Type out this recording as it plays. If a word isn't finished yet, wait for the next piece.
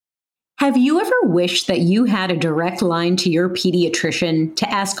Have you ever wished that you had a direct line to your pediatrician to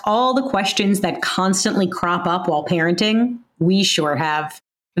ask all the questions that constantly crop up while parenting? We sure have.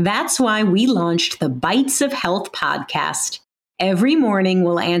 That's why we launched the Bites of Health podcast. Every morning,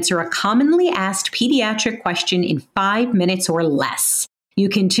 we'll answer a commonly asked pediatric question in 5 minutes or less. You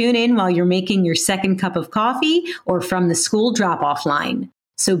can tune in while you're making your second cup of coffee or from the school drop-off line.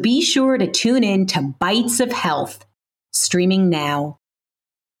 So be sure to tune in to Bites of Health, streaming now.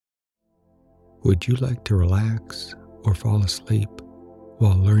 Would you like to relax or fall asleep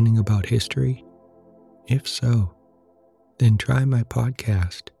while learning about history? If so, then try my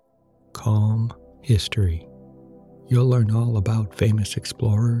podcast, Calm History. You'll learn all about famous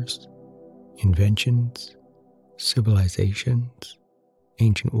explorers, inventions, civilizations,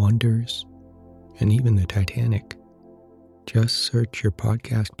 ancient wonders, and even the Titanic. Just search your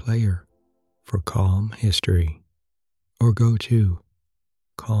podcast player for Calm History or go to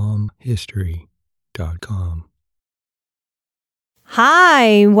calmhistory.com.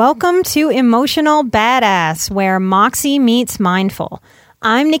 Hi, welcome to Emotional Badass, where Moxie meets Mindful.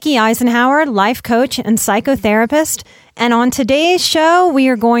 I'm Nikki Eisenhower, life coach and psychotherapist, and on today's show, we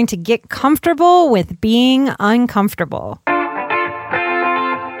are going to get comfortable with being uncomfortable.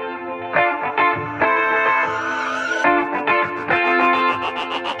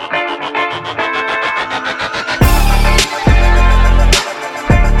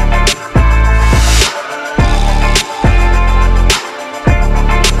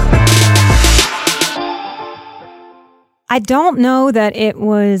 I don't know that it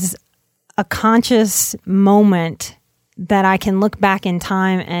was a conscious moment that I can look back in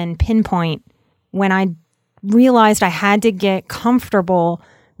time and pinpoint when I realized I had to get comfortable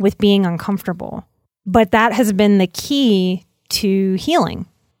with being uncomfortable. But that has been the key to healing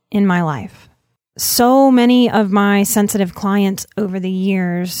in my life. So many of my sensitive clients over the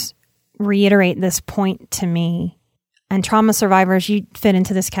years reiterate this point to me. And trauma survivors, you fit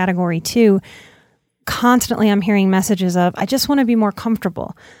into this category too. Constantly I'm hearing messages of, I just want to be more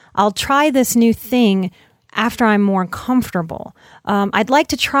comfortable. I'll try this new thing after I'm more comfortable. I'd like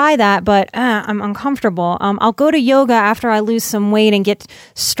to try that, but I'm uncomfortable. I'll go to yoga after I lose some weight and get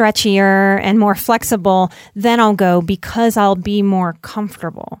stretchier and more flexible. Then I'll go because I'll be more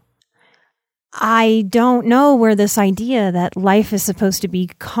comfortable. I don't know where this idea that life is supposed to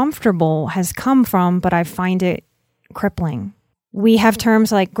be comfortable has come from, but I find it crippling. We have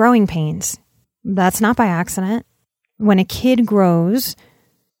terms like growing pains. That's not by accident. When a kid grows,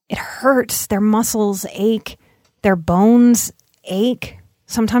 it hurts. Their muscles ache. Their bones ache.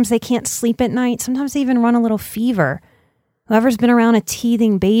 Sometimes they can't sleep at night. Sometimes they even run a little fever. Whoever's been around a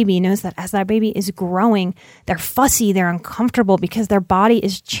teething baby knows that as that baby is growing, they're fussy, they're uncomfortable because their body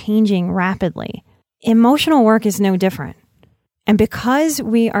is changing rapidly. Emotional work is no different. And because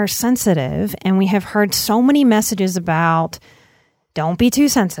we are sensitive and we have heard so many messages about don't be too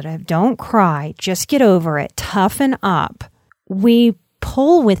sensitive. Don't cry. Just get over it. Toughen up. We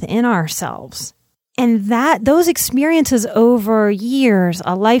pull within ourselves. And those experiences over years,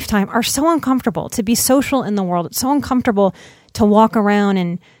 a lifetime, are so uncomfortable to be social in the world. It's so uncomfortable to walk around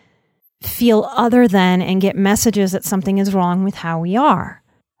and feel other than and get messages that something is wrong with how we are.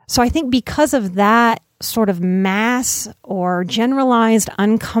 So I think because of that sort of mass or generalized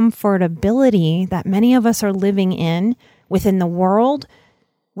uncomfortability that many of us are living in, within the world,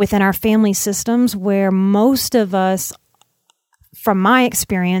 within our family systems, where most of us, from my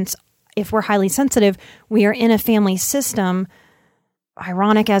experience, if we're highly sensitive, we are in a family system,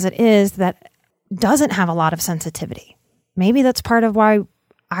 ironic as it is, that doesn't have a lot of sensitivity. Maybe that's part of why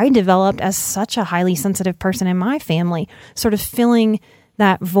I developed as such a highly sensitive person in my family, sort of filling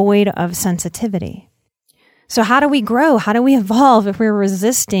that void of sensitivity. So how do we grow? How do we evolve if we're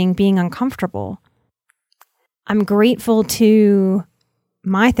resisting being uncomfortable? I'm grateful to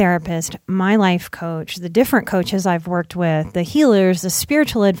my therapist, my life coach, the different coaches I've worked with, the healers, the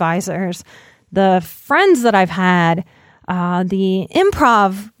spiritual advisors, the friends that I've had, the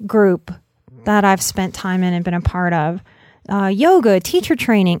improv group that I've spent time in and been a part of, yoga, teacher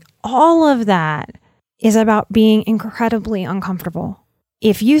training, all of that is about being incredibly uncomfortable.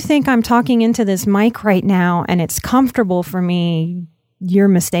 If you think I'm talking into this mic right now and it's comfortable for me, you're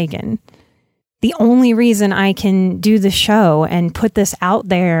mistaken. The only reason I can do the show and put this out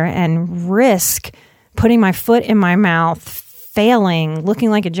there and risk putting my foot in my mouth, failing, looking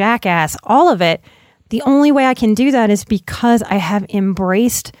like a jackass, all of it, the only way I can do that is because I have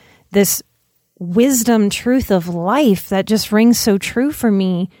embraced this wisdom truth of life that just rings so true for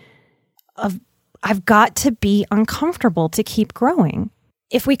me of I've got to be uncomfortable to keep growing.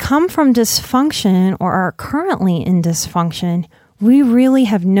 If we come from dysfunction or are currently in dysfunction, we really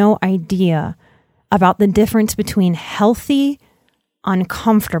have no idea about the difference between healthy,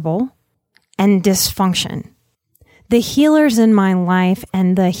 uncomfortable, and dysfunction. The healers in my life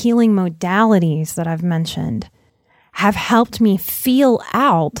and the healing modalities that I've mentioned have helped me feel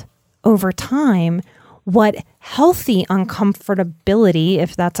out over time what healthy uncomfortability,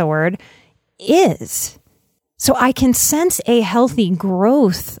 if that's a word, is. So I can sense a healthy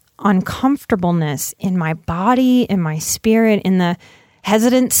growth, uncomfortableness in my body, in my spirit, in the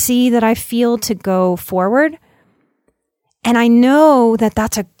hesitancy that I feel to go forward. And I know that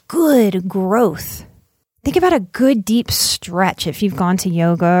that's a good growth. Think about a good deep stretch. If you've gone to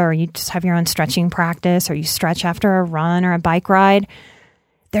yoga or you just have your own stretching practice or you stretch after a run or a bike ride,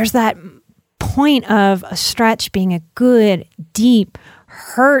 there's that point of a stretch being a good, deep,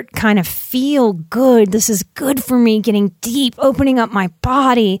 hurt kind of feel good. This is good for me, getting deep, opening up my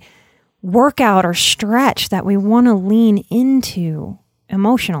body, workout or stretch that we want to lean into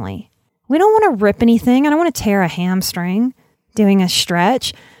emotionally. We don't want to rip anything. I don't want to tear a hamstring doing a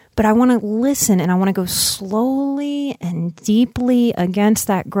stretch, but I want to listen and I want to go slowly and deeply against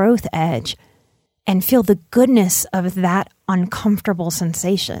that growth edge and feel the goodness of that uncomfortable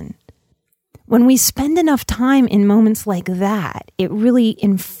sensation. When we spend enough time in moments like that, it really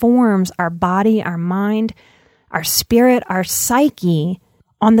informs our body, our mind, our spirit, our psyche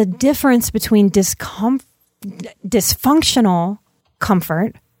on the difference between dysfunctional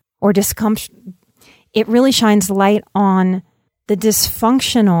comfort or discomfort. It really shines light on the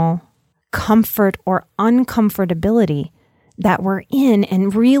dysfunctional comfort or uncomfortability that we're in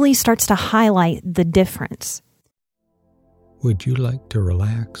and really starts to highlight the difference. Would you like to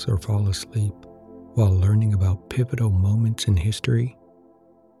relax or fall asleep while learning about pivotal moments in history?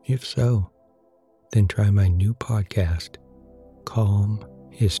 If so, then try my new podcast, Calm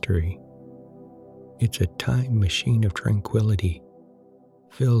History. It's a time machine of tranquility,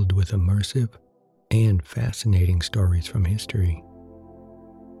 filled with immersive and fascinating stories from history.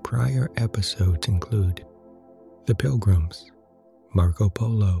 Prior episodes include The Pilgrims, Marco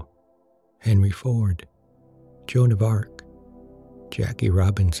Polo, Henry Ford, Joan of Arc, Jackie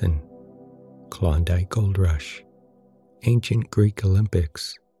Robinson, Klondike Gold Rush, Ancient Greek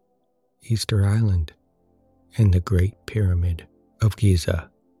Olympics, Easter Island, and the Great Pyramid of Giza.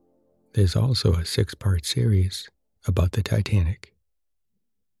 There's also a 6-part series about the Titanic.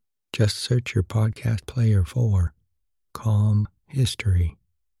 Just search your podcast player for Calm History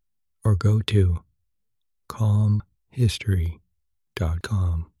or go to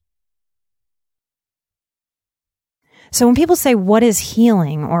calmhistory.com. So when people say, what is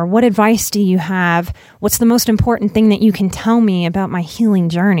healing, or what advice do you have? What's the most important thing that you can tell me about my healing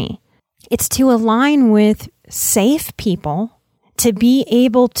journey? It's to align with safe people, to be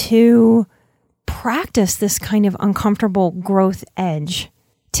able to practice this kind of uncomfortable growth edge,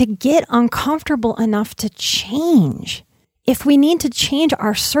 to get uncomfortable enough to change. If we need to change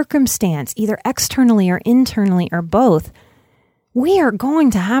our circumstance, either externally or internally or both, we are going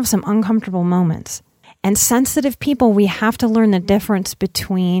to have some uncomfortable moments. And sensitive people, we have to learn the difference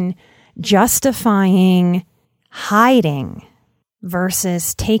between justifying hiding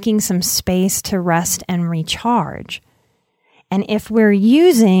versus taking some space to rest and recharge. And if we're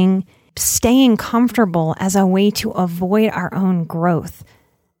using staying comfortable as a way to avoid our own growth,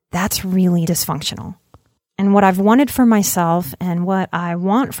 that's really dysfunctional. And what I've wanted for myself and what I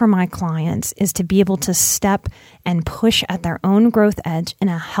want for my clients is to be able to step and push at their own growth edge in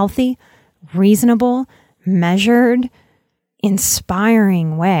a healthy, reasonable, measured,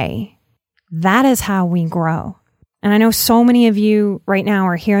 inspiring way. That is how we grow. And I know so many of you right now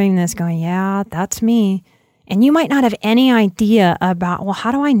are hearing this going, yeah, that's me. And you might not have any idea about, well,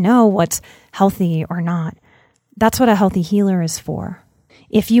 how do I know what's healthy or not? That's what a healthy healer is for.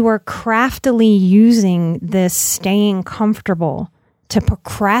 If you are craftily using this staying comfortable to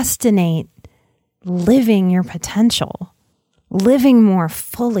procrastinate living your potential, living more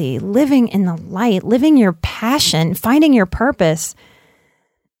fully, living in the light, living your passion, finding your purpose,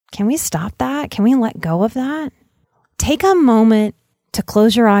 can we stop that? Can we let go of that? Take a moment to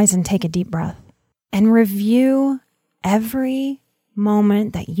close your eyes and take a deep breath and review every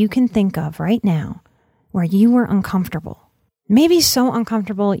moment that you can think of right now where you were uncomfortable. Maybe so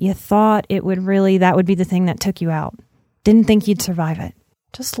uncomfortable you thought that would be the thing that took you out. Didn't think you'd survive it.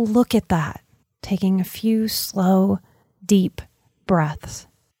 Just look at that, taking a few slow, deep breaths.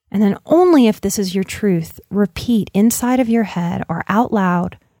 And then only if this is your truth, repeat inside of your head or out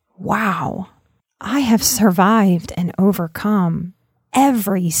loud, wow, I have survived and overcome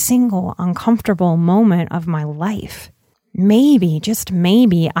every single uncomfortable moment of my life. maybe, just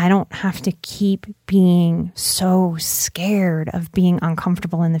maybe, I don't have to keep being so scared of being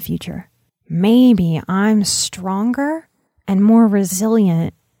uncomfortable in the future. Maybe I'm stronger and more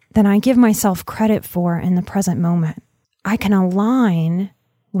resilient than I give myself credit for in the present moment. I can align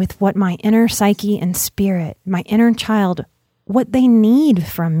with what my inner psyche and spirit, my inner child, what they need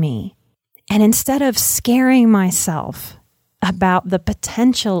from me. And instead of scaring myself about the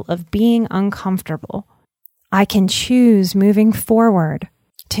potential of being uncomfortable, I can choose moving forward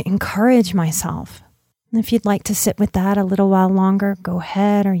to encourage myself. And if you'd like to sit with that a little while longer, go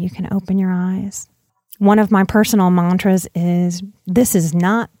ahead, or you can open your eyes. One of my personal mantras is, this is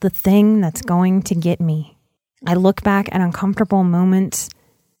not the thing that's going to get me. I look back at uncomfortable moments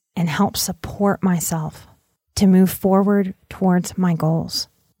and help support myself to move forward towards my goals.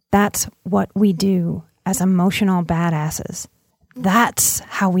 That's what we do as emotional badasses. That's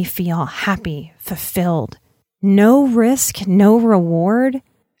how we feel happy, fulfilled. No risk, no reward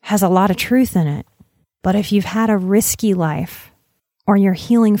has a lot of truth in it. But if you've had a risky life, or you're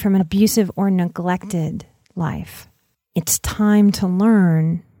healing from an abusive or neglected life, it's time to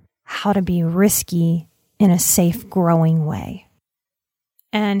learn how to be risky in a safe, growing way.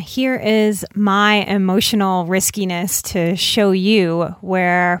 And here is my emotional riskiness to show you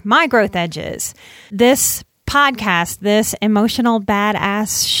where my growth edge is. This podcast, this emotional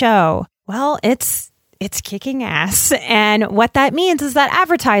badass show, well, it's kicking ass. And what that means is that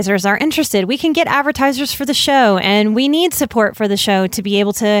advertisers are interested. We can get advertisers for the show, and we need support for the show to be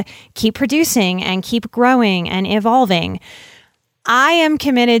able to keep producing and keep growing and evolving. I am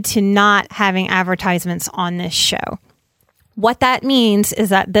committed to not having advertisements on this show. What that means is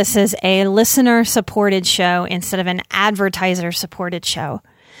that this is a listener-supported show instead of an advertiser-supported show.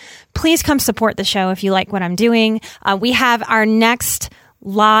 Please come support the show if you like what I'm doing. We have our next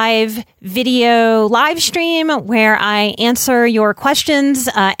live video live stream where I answer your questions.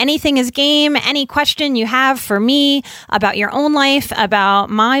 Anything is game. Any question you have for me about your own life, about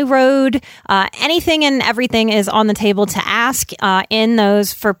my road, anything and everything is on the table to ask in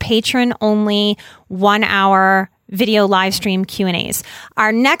those for patron only 1 hour video live stream Q&As.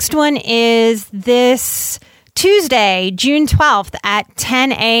 Our next one is this Tuesday, June 12th at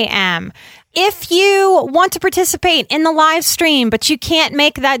 10 a.m. If you want to participate in the live stream, but you can't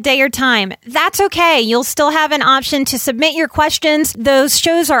make that day or time, that's okay. You'll still have an option to submit your questions. Those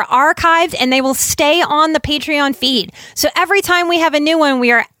shows are archived and they will stay on the Patreon feed. So every time we have a new one,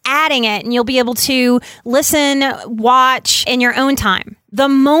 we are adding it and you'll be able to listen, watch in your own time. The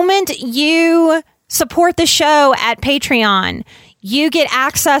moment you support the show at Patreon, you get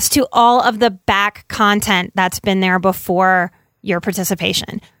access to all of the back content that's been there before your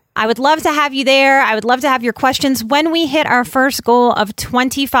participation. I would love to have you there. I would love to have your questions when we hit our first goal of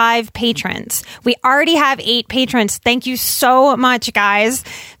 25 patrons. We already have 8 patrons. Thank you so much, guys.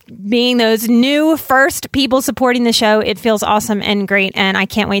 Being those new first people supporting the show, it feels awesome and great. And I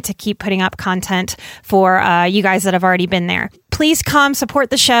can't wait to keep putting up content for you guys that have already been there. Please come support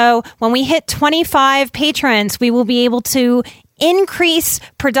the show. When we hit 25 patrons, we will be able to increase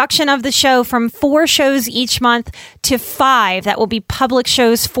production of the show from 4 shows each month to 5 that will be public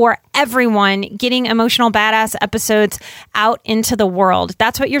shows for everyone, getting emotional badass episodes out into the world.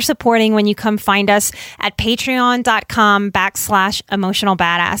 That's what you're supporting when you come find us at patreon.com/emotional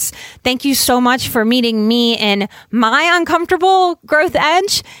badass. Thank you so much for meeting me in my uncomfortable growth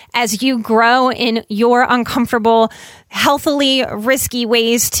edge as you grow in your uncomfortable, healthily risky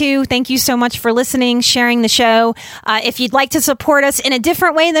ways too. Thank you so much for listening, sharing the show. If you'd like to support us in a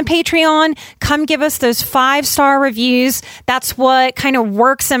different way than Patreon, come give us those 5-star reviews. That's what kind of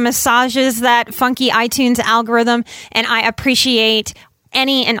works and massages that funky iTunes algorithm. And I appreciate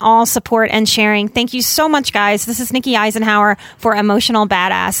any and all support and sharing. Thank you so much, guys. This is Nikki Eisenhauer for Emotional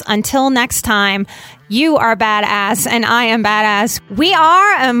Badass. Until next time, you are badass and I am badass. We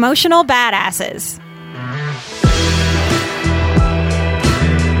are emotional badasses.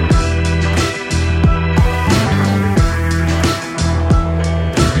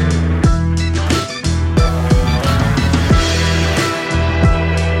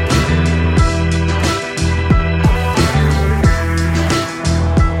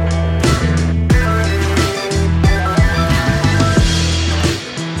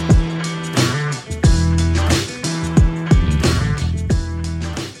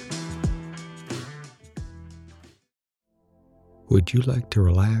 Would you like to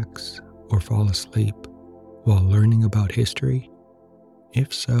relax or fall asleep while learning about history?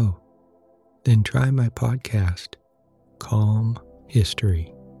 If so, then try my podcast, Calm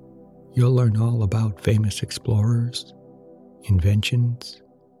History. You'll learn all about famous explorers, inventions,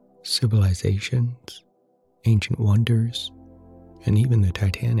 civilizations, ancient wonders, and even the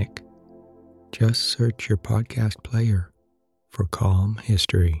Titanic. Just search your podcast player for Calm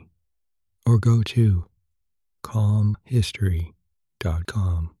History or go to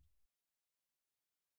calmhistory.com.